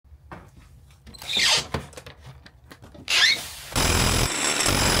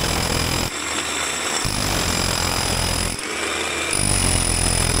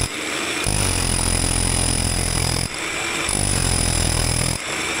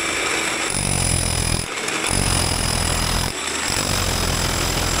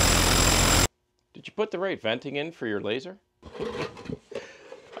put the right venting in for your laser?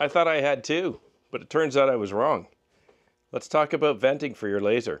 I thought I had too, but it turns out I was wrong. Let's talk about venting for your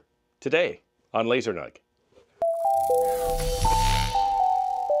laser today on Laser Nug.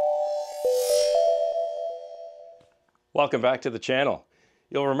 Welcome back to the channel.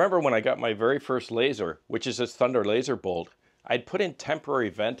 You'll remember when I got my very first laser, which is this Thunder laser bolt, I'd put in temporary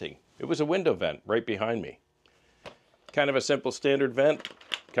venting. It was a window vent right behind me. Kind of a simple standard vent,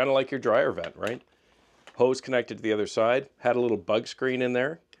 kind of like your dryer vent, right? Hose connected to the other side, had a little bug screen in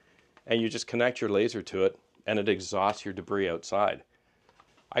there, and you just connect your laser to it and it exhausts your debris outside.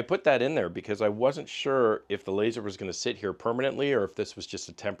 I put that in there because I wasn't sure if the laser was going to sit here permanently or if this was just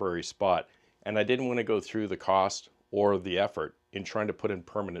a temporary spot, and I didn't want to go through the cost or the effort in trying to put in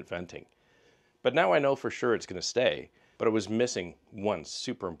permanent venting. But now I know for sure it's going to stay, but it was missing one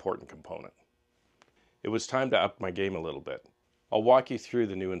super important component. It was time to up my game a little bit. I'll walk you through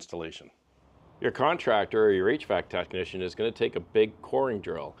the new installation. Your contractor or your HVAC technician is going to take a big coring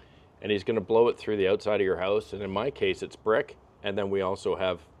drill and he's going to blow it through the outside of your house, and in my case it's brick, and then we also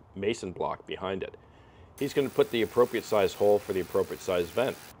have mason block behind it. He's going to put the appropriate size hole for the appropriate size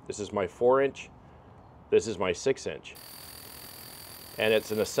vent. This is my 4-inch. This is my 6-inch, and it's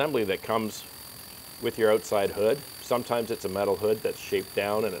an assembly that comes with your outside hood. Sometimes it's a metal hood that's shaped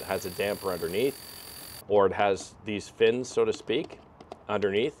down and it has a damper underneath, or it has these fins, so to speak,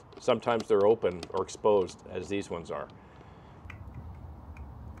 underneath. Sometimes they're open or exposed, as these ones are.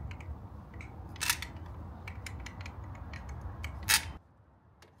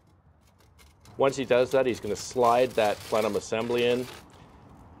 Once he does that, he's going to slide that plenum assembly in.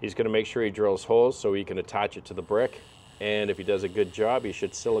 He's going to make sure he drills holes so he can attach it to the brick, and if he does a good job, he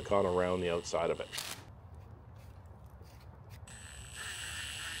should silicone around the outside of it.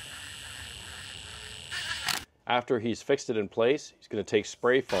 After he's fixed it in place, he's going to take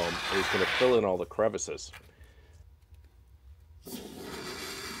spray foam and he's going to fill in all the crevices.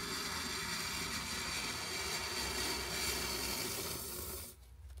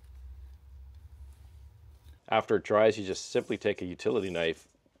 After it dries, you just simply take a utility knife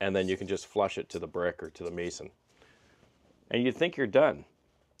and then you can just flush it to the brick or to the mason. And you'd think you're done,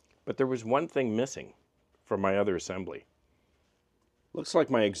 but there was one thing missing from my other assembly. Looks like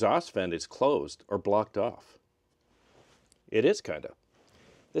my exhaust vent is closed or blocked off. It is kind of.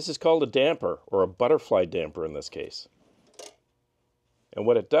 This is called a damper, or a butterfly damper in this case. And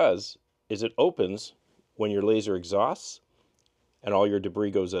what it does is it opens when your laser exhausts and all your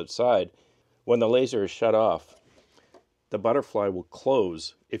debris goes outside. When the laser is shut off, the butterfly will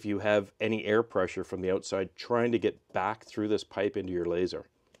close if you have any air pressure from the outside trying to get back through this pipe into your laser.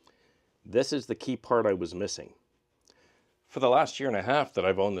 This is the key part I was missing. For the last 1.5 years that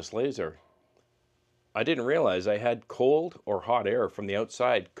I've owned this laser, I didn't realize I had cold or hot air from the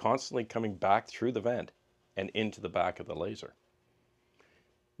outside constantly coming back through the vent and into the back of the laser.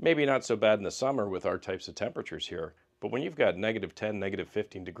 Maybe not so bad in the summer with our types of temperatures here, but when you've got -10,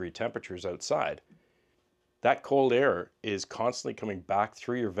 -15 degree temperatures outside, that cold air is constantly coming back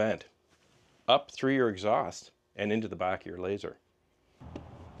through your vent, up through your exhaust, and into the back of your laser.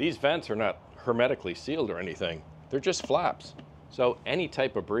 These vents are not hermetically sealed or anything. They're just flaps. So any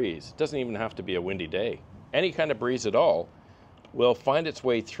type of breeze, it doesn't even have to be a windy day, any kind of breeze at all will find its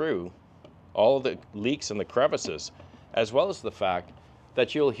way through all of the leaks and the crevices, as well as the fact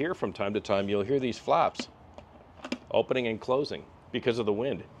that you'll hear from time to time, you'll hear these flaps opening and closing because of the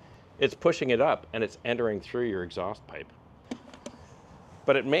wind. It's pushing it up and it's entering through your exhaust pipe.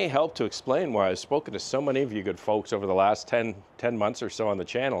 But it may help to explain why I've spoken to so many of you good folks over the last 10 months or so on the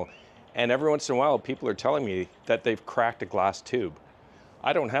channel, and every once in a while people are telling me that they've cracked a glass tube.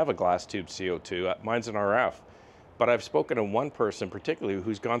 I don't have a glass tube CO2, mine's an RF, but I've spoken to one person particularly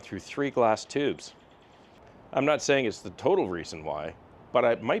who's gone through 3 glass tubes. I'm not saying it's the total reason why, but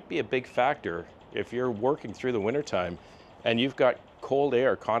it might be a big factor if you're working through the wintertime and you've got cold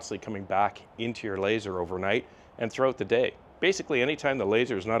air constantly coming back into your laser overnight and throughout the day. Basically, anytime the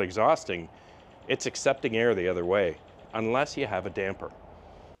laser is not exhausting, it's accepting air the other way, unless you have a damper.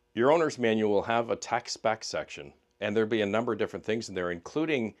 Your owner's manual will have a tech spec section, and there'll be a number of different things in there,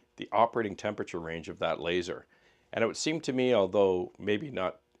 including the operating temperature range of that laser. And it would seem to me, although maybe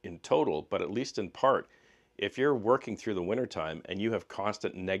not in total, but at least in part, if you're working through the wintertime and you have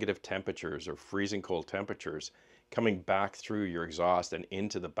constant negative temperatures or freezing cold temperatures coming back through your exhaust and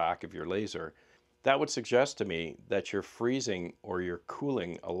into the back of your laser, that would suggest to me that you're freezing or you're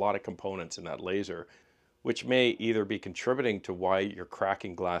cooling a lot of components in that laser, which may either be contributing to why you're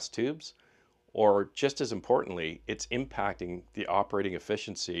cracking glass tubes, or just as importantly, it's impacting the operating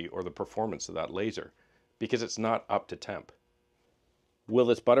efficiency or the performance of that laser because it's not up to temp. Will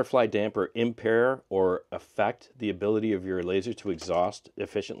this butterfly damper impair or affect the ability of your laser to exhaust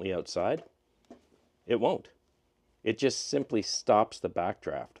efficiently outside? It won't. It just simply stops the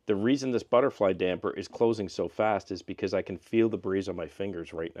backdraft. The reason this butterfly damper is closing so fast is because I can feel the breeze on my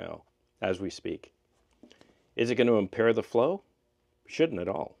fingers right now as we speak. Is it going to impair the flow? Shouldn't at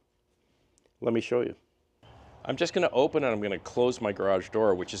all. Let me show you. I'm just going to open and I'm going to close my garage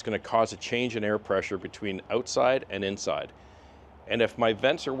door, which is going to cause a change in air pressure between outside and inside. And if my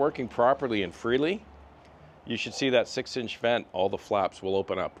vents are working properly and freely, you should see that 6-inch vent, all the flaps will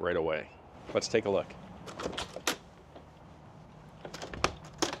open up right away. Let's take a look.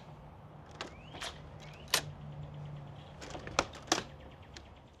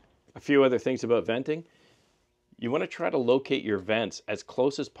 A few other things about venting. You want to try to locate your vents as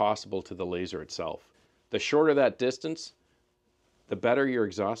close as possible to the laser itself. The shorter that distance, the better your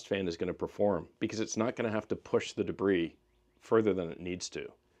exhaust fan is going to perform because it's not going to have to push the debris further than it needs to.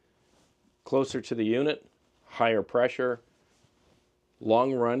 Closer to the unit, higher pressure.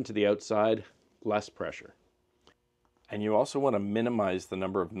 Long run to the outside, less pressure. And you also want to minimize the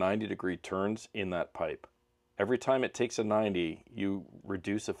number of 90-degree turns in that pipe. Every time it takes a 90, you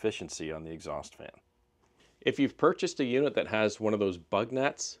reduce efficiency on the exhaust fan. If you've purchased a unit that has one of those bug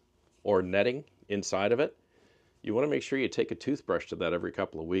nets or netting inside of it, you want to make sure you take a toothbrush to that every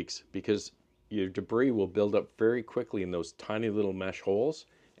couple of weeks because your debris will build up very quickly in those tiny little mesh holes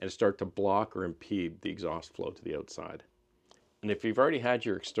and start to block or impede the exhaust flow to the outside. And if you've already had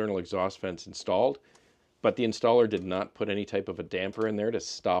your external exhaust vents installed, but the installer did not put any type of a damper in there to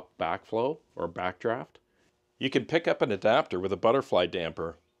stop backflow or backdraft, you can pick up an adapter with a butterfly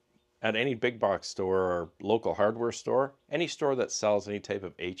damper at any big box store or local hardware store, any store that sells any type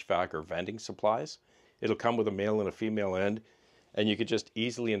of HVAC or venting supplies. It'll come with a male and a female end, and you could just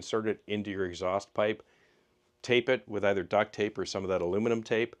easily insert it into your exhaust pipe, tape it with either duct tape or some of that aluminum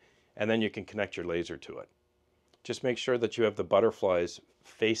tape, and then you can connect your laser to it. Just make sure that you have the butterflies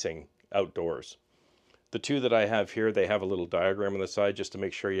facing outdoors. The two that I have here, they have a little diagram on the side just to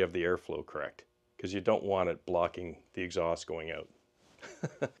make sure you have the airflow correct, because you don't want it blocking the exhaust going out.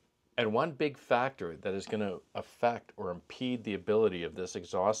 And one big factor that is going to affect or impede the ability of this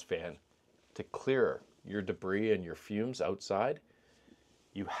exhaust fan to clear your debris and your fumes outside,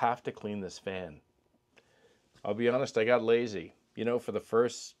 you have to clean this fan. I'll be honest, I got lazy. You know, for the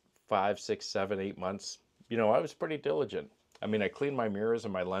first 5, 6, 7, 8 months, you know, I was pretty diligent. I mean, I clean my mirrors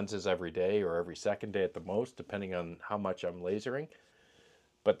and my lenses every day or every second day at the most, depending on how much I'm lasering.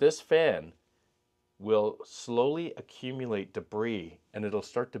 But this fan will slowly accumulate debris and it'll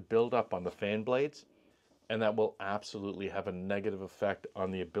start to build up on the fan blades, and that will absolutely have a negative effect on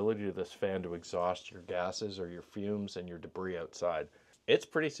the ability of this fan to exhaust your gases or your fumes and your debris outside. It's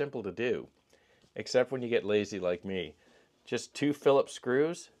pretty simple to do, except when you get lazy like me. Just 2 Phillips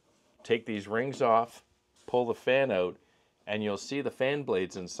screws, take these rings off, pull the fan out, and you'll see the fan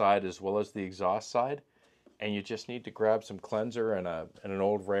blades inside as well as the exhaust side, and you just need to grab some cleanser and an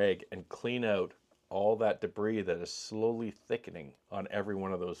old rag and clean out all that debris that is slowly thickening on every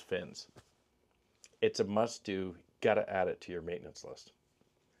one of those fins. It's a must-do. Gotta add it to your maintenance list.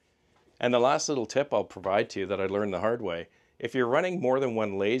 And the last little tip I'll provide to you that I learned the hard way, if you're running more than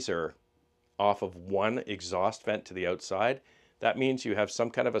one laser off of one exhaust vent to the outside, that means you have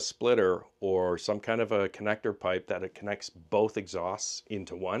some kind of a splitter or some kind of a connector pipe that it connects both exhausts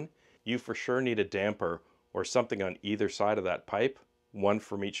into one. You for sure need a damper or something on either side of that pipe, one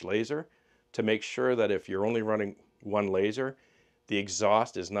from each laser, to make sure that if you're only running one laser, the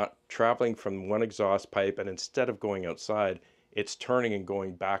exhaust is not traveling from one exhaust pipe and instead of going outside, it's turning and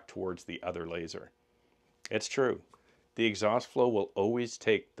going back towards the other laser. It's true. The exhaust flow will always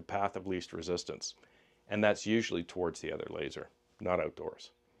take the path of least resistance, and that's usually towards the other laser, not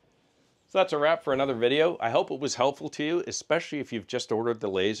outdoors. So that's a wrap for another video. I hope it was helpful to you, especially if you've just ordered the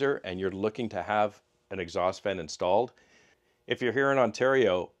laser and you're looking to have an exhaust fan installed. If you're here in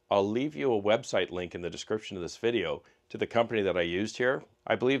Ontario, I'll leave you a website link in the description of this video to the company that I used here.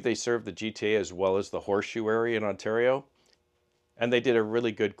 I believe they serve the GTA as well as the Horseshoe area in Ontario, and they did a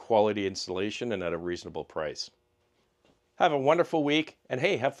really good quality installation and at a reasonable price. Have a wonderful week, and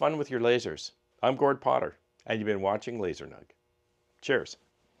hey, have fun with your lasers. I'm Gord Potter, and you've been watching LaserNug. Cheers.